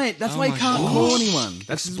no. right. That's why you my can't call anyone.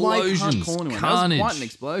 That's why you can't Explosions. call anyone. Carnage. That was quite an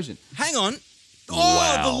explosion. Hang on. Oh,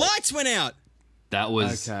 Wow. the lights went out. That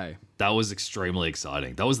was Okay. That was extremely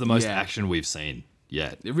exciting. That was the most Yeah. action we've seen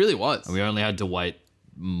yet. It really was. We only had to wait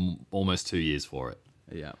almost 2 years for it.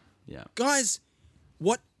 Yeah. Yeah. Guys,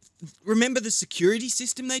 remember the security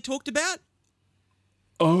system they talked about?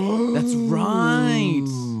 That's right.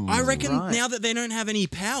 I reckon right. now that they don't have any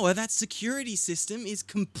power, that security system is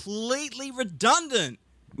completely redundant.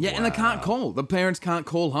 Yeah, and they can't call. The parents can't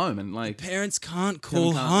call home, and like Parents can't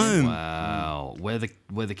call can't- home. Wow. Where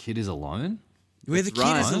the kid is alone? Where the kid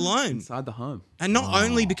right. is alone. inside the home. And not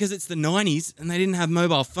only because it's the 90s and they didn't have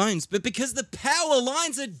mobile phones, but because the power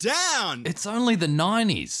lines are down. It's only the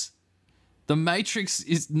 90s. The Matrix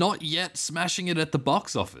is not yet smashing it at the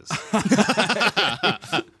box office.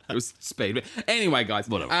 It was speed. But anyway, guys,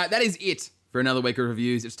 Whatever. that is it for another week of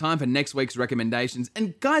reviews. It's time for next week's recommendations.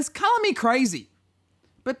 And guys, color me crazy,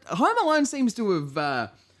 but Home Alone seems to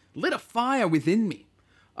have lit a fire within me.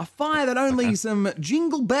 A fire that only some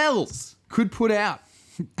jingle bells could put out.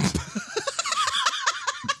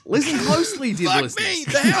 Listen closely, dear Fuck listeners. me,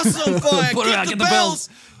 the house is on fire. Put it Get out, the get the bells. bells.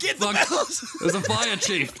 Get the Fuck. bells. There's a fire,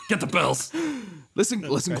 Chief. Get the bells.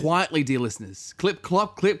 Listen quietly, dear listeners. Clip,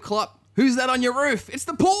 clop, clip, clop. Who's that on your roof? It's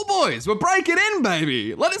the Pool Boys. We're breaking in,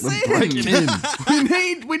 baby. Let us in. breaking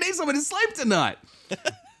in. we need someone to sleep tonight.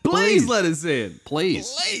 Please let us in.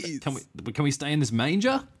 Please. Please. Can we stay in this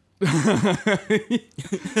manger?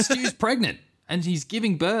 Stu's pregnant and he's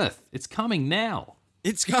giving birth. It's coming now.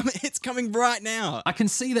 It's coming right now. I can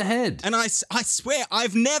see the head. And I swear,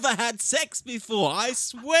 I've never had sex before. I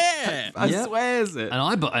swear. I Yep. swears it.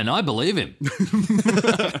 And I believe him.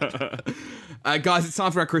 Guys, it's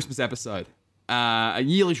time for our Christmas episode. A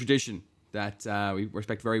yearly tradition that we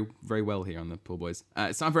respect very, very well here on the Pool Boys.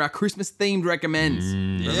 It's time for our Christmas-themed recommends.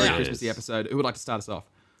 For a very yeah. Christmassy episode. Who would like to start us off?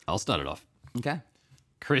 I'll start it off. Okay.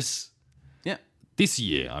 Chris, Yeah. this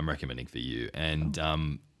year I'm recommending for you, and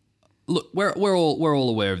look, we're all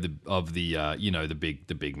aware of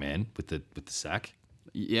the big man with the sack.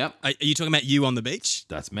 Yep. Are you talking about you on the beach?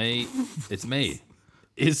 That's me. It's me.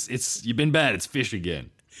 It's you've been bad. It's fish again.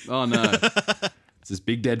 Oh no. It's this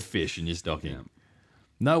big dead fish in your stocking.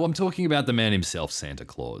 No, I'm talking about the man himself, Santa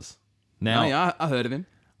Claus. Now, Oh yeah, I heard of him.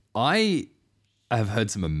 I have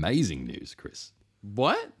heard some amazing news, Chris.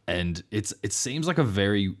 What? And it seems like a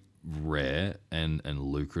very rare and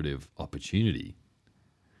lucrative opportunity.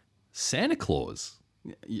 Santa Claus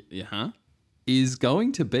Huh? is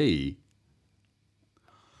going to be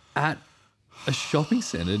at a shopping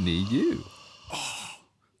centre near you.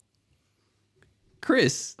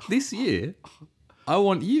 Chris, this year, I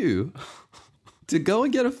want you to go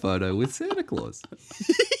and get a photo with Santa Claus.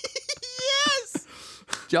 Yes.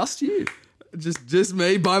 Just you. Just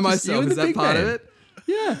me by you myself. and Is the that big part man. of it?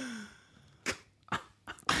 Yeah.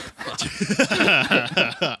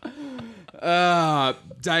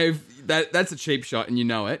 Dave, that's a cheap shot, and you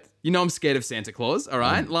know it. You know I'm scared of Santa Claus. All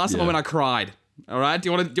right. Last time yeah. when I cried. All right. Do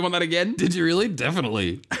you want that again? Did you really?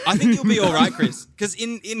 Definitely. I think you'll be all right, Chris. Because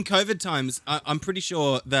in COVID times, I'm pretty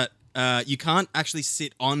sure that you can't actually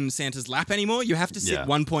sit on Santa's lap anymore. You have to sit Yeah.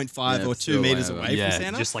 1.5 Yeah, or it's 2 still meters way away Yeah, from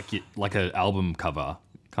Santa. just like an album cover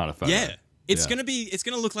kind of photo. Yeah. It's Yeah.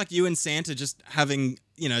 gonna look like you and Santa just having,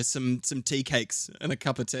 some tea cakes and a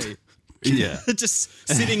cup of tea. Yeah. Just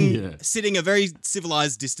sitting Yeah. sitting a very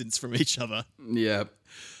civilized distance from each other, Yeah.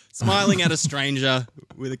 smiling at a stranger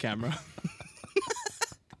with a camera.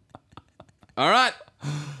 All right.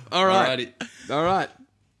 All right. Alrighty. All right.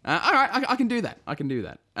 All right. I can do that. I can do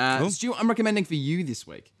that. Cool. Stu, I'm recommending for you this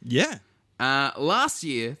week. Yeah. Last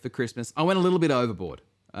year for Christmas, I went a little bit overboard.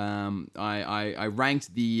 I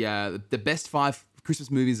ranked the best 5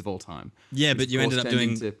 Christmas movies of all time. Yeah, which, but of you course, ended up turned doing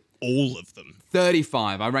into all of them.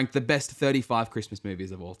 35. I ranked the best 35 Christmas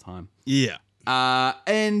movies of all time. Yeah.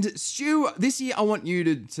 And Stu, this year I want you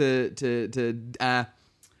to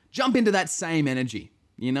jump into that same energy.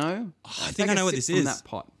 You know, I think I know what this is. That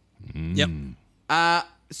pot. Yep.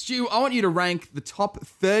 Stu, I want you to rank the top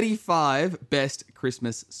 35 best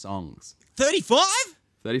Christmas songs. 35?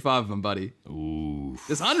 35 of them, buddy. Ooh.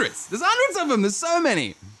 There's hundreds. There's hundreds of them. There's so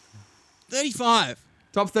many. 35.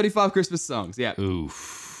 Top 35 Christmas songs. Yeah.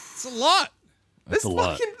 Oof. It's a lot. That's a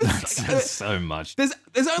lot. There's That's so much.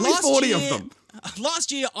 only 40 of year- them.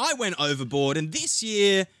 Last year I went overboard, and this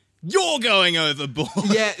year you're going overboard.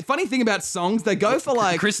 Yeah, funny thing about songs, they go for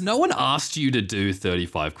like... Chris, no one asked you to do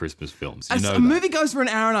 35 Christmas films. You know a that. movie goes for an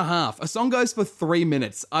hour and a half. A song goes for 3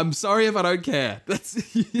 minutes. I'm sorry if I don't care. That's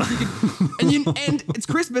and it's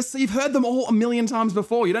Christmas, so you've heard them all a million times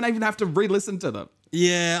before. You don't even have to re-listen to them.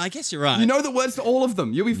 Yeah, I guess you're right. You know the words to all of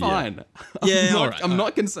them. You'll be fine. Yeah, I'm all not, right, I'm all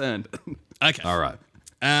not concerned. Okay. All right.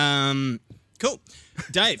 Cool.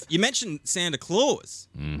 Dave, you mentioned Santa Claus,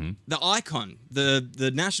 the icon,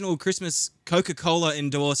 the national Christmas Coca-Cola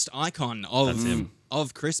endorsed icon of That's him.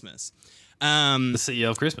 of Christmas, The CEO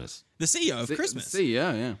of Christmas. the CEO of Christmas. See,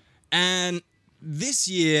 yeah. And this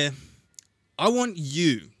year, I want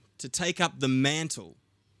you to take up the mantle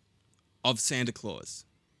of Santa Claus.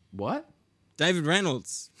 What? David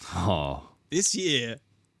Reynolds, Oh. this year,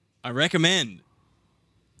 I recommend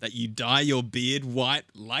that you dye your beard white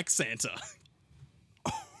like Santa.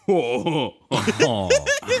 Oh.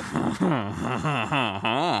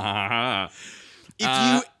 If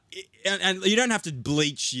you and you don't have to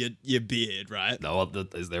bleach your beard, right? No,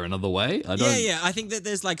 is there another way? I don't. Yeah. I think that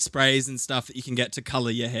there's like sprays and stuff that you can get to color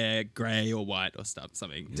your hair grey or white or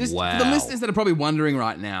something. Just Wow. for the listeners that are probably wondering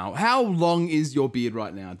right now, how long is your beard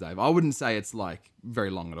right now, Dave? I wouldn't say it's like very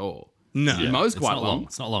long at all. No, Yeah, Mo's it's quite not long.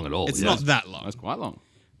 It's not long at all. it's Yeah. not that long. That's quite long.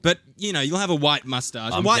 But you'll have a white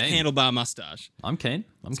mustache, a I'm white keen. handlebar mustache. I'm keen.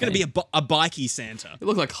 It's going to be a bikey Santa. It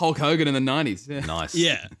looked like Hulk Hogan in the 90s. Yeah. nice.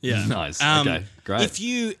 Yeah. Nice. Okay. Great.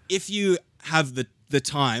 If you have the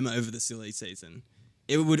time over the silly season,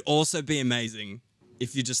 it would also be amazing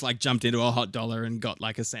if you just like jumped into a Hot Dollar and got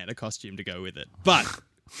like a Santa costume to go with it. But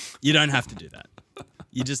you don't have to do that.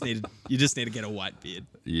 You just need to get a white beard.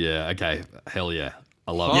 Yeah. Okay. Hell yeah.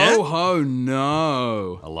 I love Yeah? it. Oh, ho,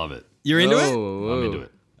 no. I love it. You're into it? I'm into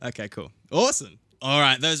it. Okay, cool. Awesome. All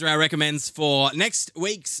right, those are our recommends for next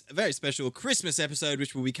week's very special Christmas episode,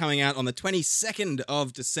 which will be coming out on the 22nd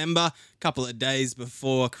of December, a couple of days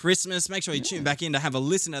before Christmas. Make sure you tune back in to have a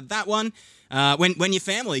listen to that one. When your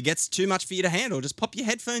family gets too much for you to handle, just pop your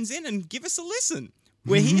headphones in and give us a listen.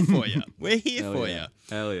 We're here for you. We're here for you.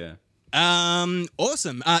 Hell yeah.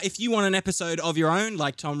 Awesome. If you want an episode of your own,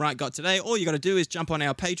 like Tom Wright got today, all you got to do is jump on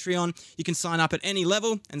our Patreon. You can sign up at any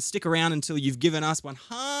level and stick around until you've given us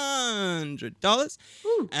 $100,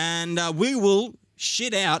 and we will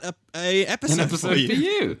shit out a episode, for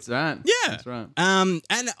you. That's right. Yeah. That's right. And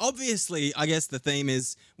obviously, I guess the theme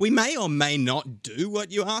is we may or may not do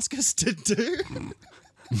what you ask us to do.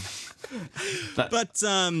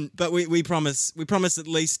 But we promise at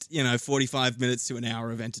least 45 minutes to an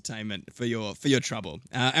hour of entertainment for your trouble,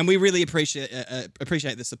 and we really appreciate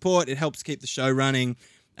the support. It helps keep the show running,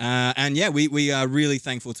 and yeah, we are really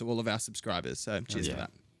thankful to all of our subscribers. So cheers for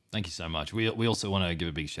that. Thank you so much. We also want to give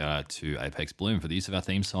a big shout out to Apex Bloom for the use of our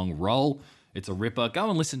theme song Roll. It's a ripper. Go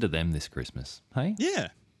and listen to them this Christmas. Hey? Yeah.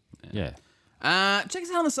 Yeah. Check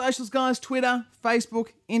us out on the socials, guys. Twitter, Facebook,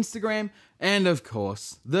 Instagram, and of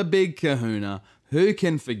course, the big kahuna. Who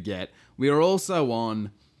can forget? We are also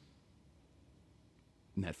on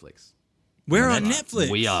Netflix. We're on Netflix.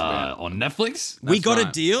 We are on Netflix. We got a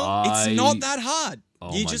right. deal. It's not that hard.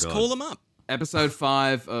 Oh You my just God. call them up. Episode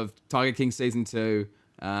 5 of Tiger King Season 2,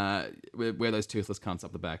 where those toothless cunts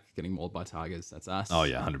up the back getting mauled by tigers. That's us. Oh,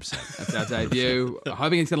 yeah, 100%. That's our debut.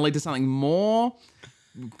 Hoping it's going to lead to something more.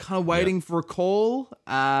 Kind of waiting for a call.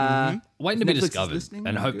 Waiting to be Netflix is discovered. listening.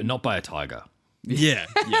 And hope not by a tiger. Yeah.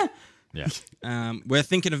 Yeah. We're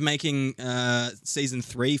thinking of making season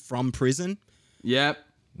 3 from prison. Yep.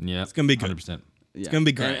 Yeah. It's gonna be good. 100%. It's gonna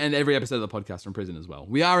be great. And every episode of the podcast from prison as well.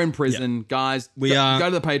 We are in prison, guys. We are. Go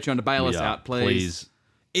to the Patreon to bail us Yeah, out, please.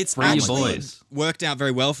 It's Free your actually boys. worked out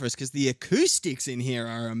very well for us because the acoustics in here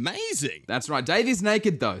are amazing. That's right. Dave is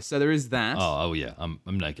naked though, so there is that. Oh, yeah. I'm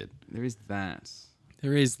naked. There is that.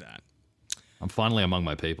 There is that. I'm finally among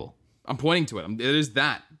my people. I'm pointing to it. There is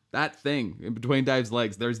that. That thing in between Dave's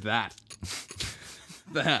legs. There's that.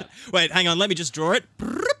 That. Wait, hang on. Let me just draw it.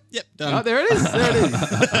 Yep, done. Oh, there it is. There it is.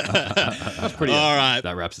 That's pretty. All right.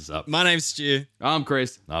 That wraps us up. My name's Stu. I'm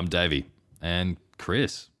Chris. I'm Davey. And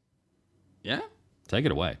Chris, Yeah. take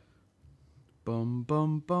it away. Bum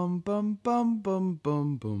bum bum bum bum bum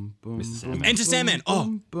bum bum bum. Mr. Sandman. Enter Sandman.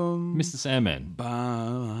 Oh, Bum. Mr. Sandman.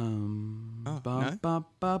 Bum. no. Ba ba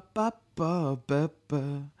ba ba ba ba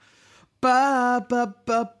ba. Ba ba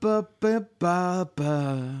ba ba ba ba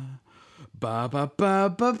ba. Ba ba ba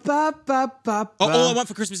ba ba ba ba. All I want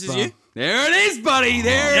for Christmas is you. There it is, buddy.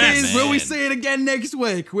 There Yes, it is. Will we man. see it again next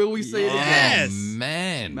week? Will we see it again? Yes. Oh,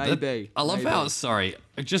 man. Maybe. I love Maybe. how, sorry,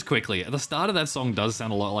 just quickly, the start of that song does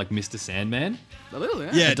sound a lot like Mr. Sandman. A little, yeah.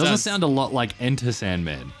 Yeah, It doesn't does. sound a lot like Enter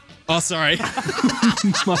Sandman. Oh, sorry. By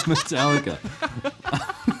Metallica.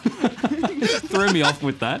 Threw me off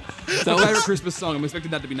with that. That was favorite Christmas song. I'm expecting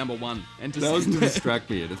that to be number 1. And That was to distract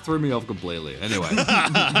me. It threw me off completely. Anyway.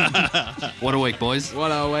 What a week, boys. what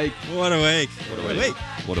a week. What a week. What a week.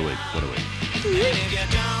 What a week. What a week. If you're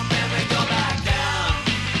down, then we go back down.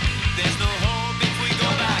 There's no hope if we go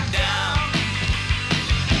back down.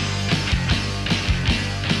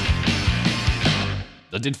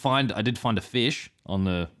 I did find a fish on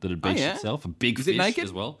the beach yeah? itself. A big Is it fish naked?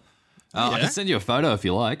 as well. I Yeah. can send you a photo if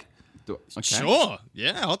you like. Okay. Sure.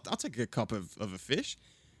 Yeah, I'll take a cup of a fish.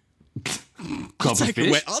 Cup of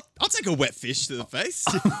fish? I'll take a wet fish to the face.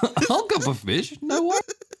 I'll cup of fish. No what?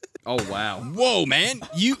 Oh, wow. Whoa, man.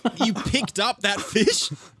 You picked up that fish?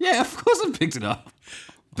 Yeah, of course I picked it up.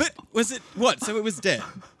 But was it what? So it was dead.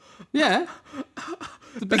 Yeah.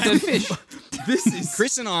 It's a big dead fish. This is...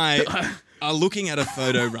 Chris and I are looking at a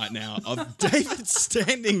photo right now of David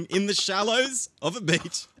standing in the shallows of a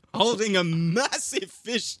beach holding a massive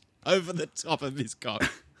fish over the top of his cock.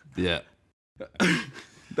 Yeah.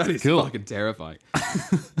 That is Cool. fucking terrifying.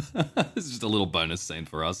 This is just a little bonus scene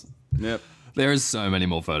for us. Yep. There is so many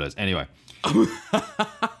more photos. Anyway.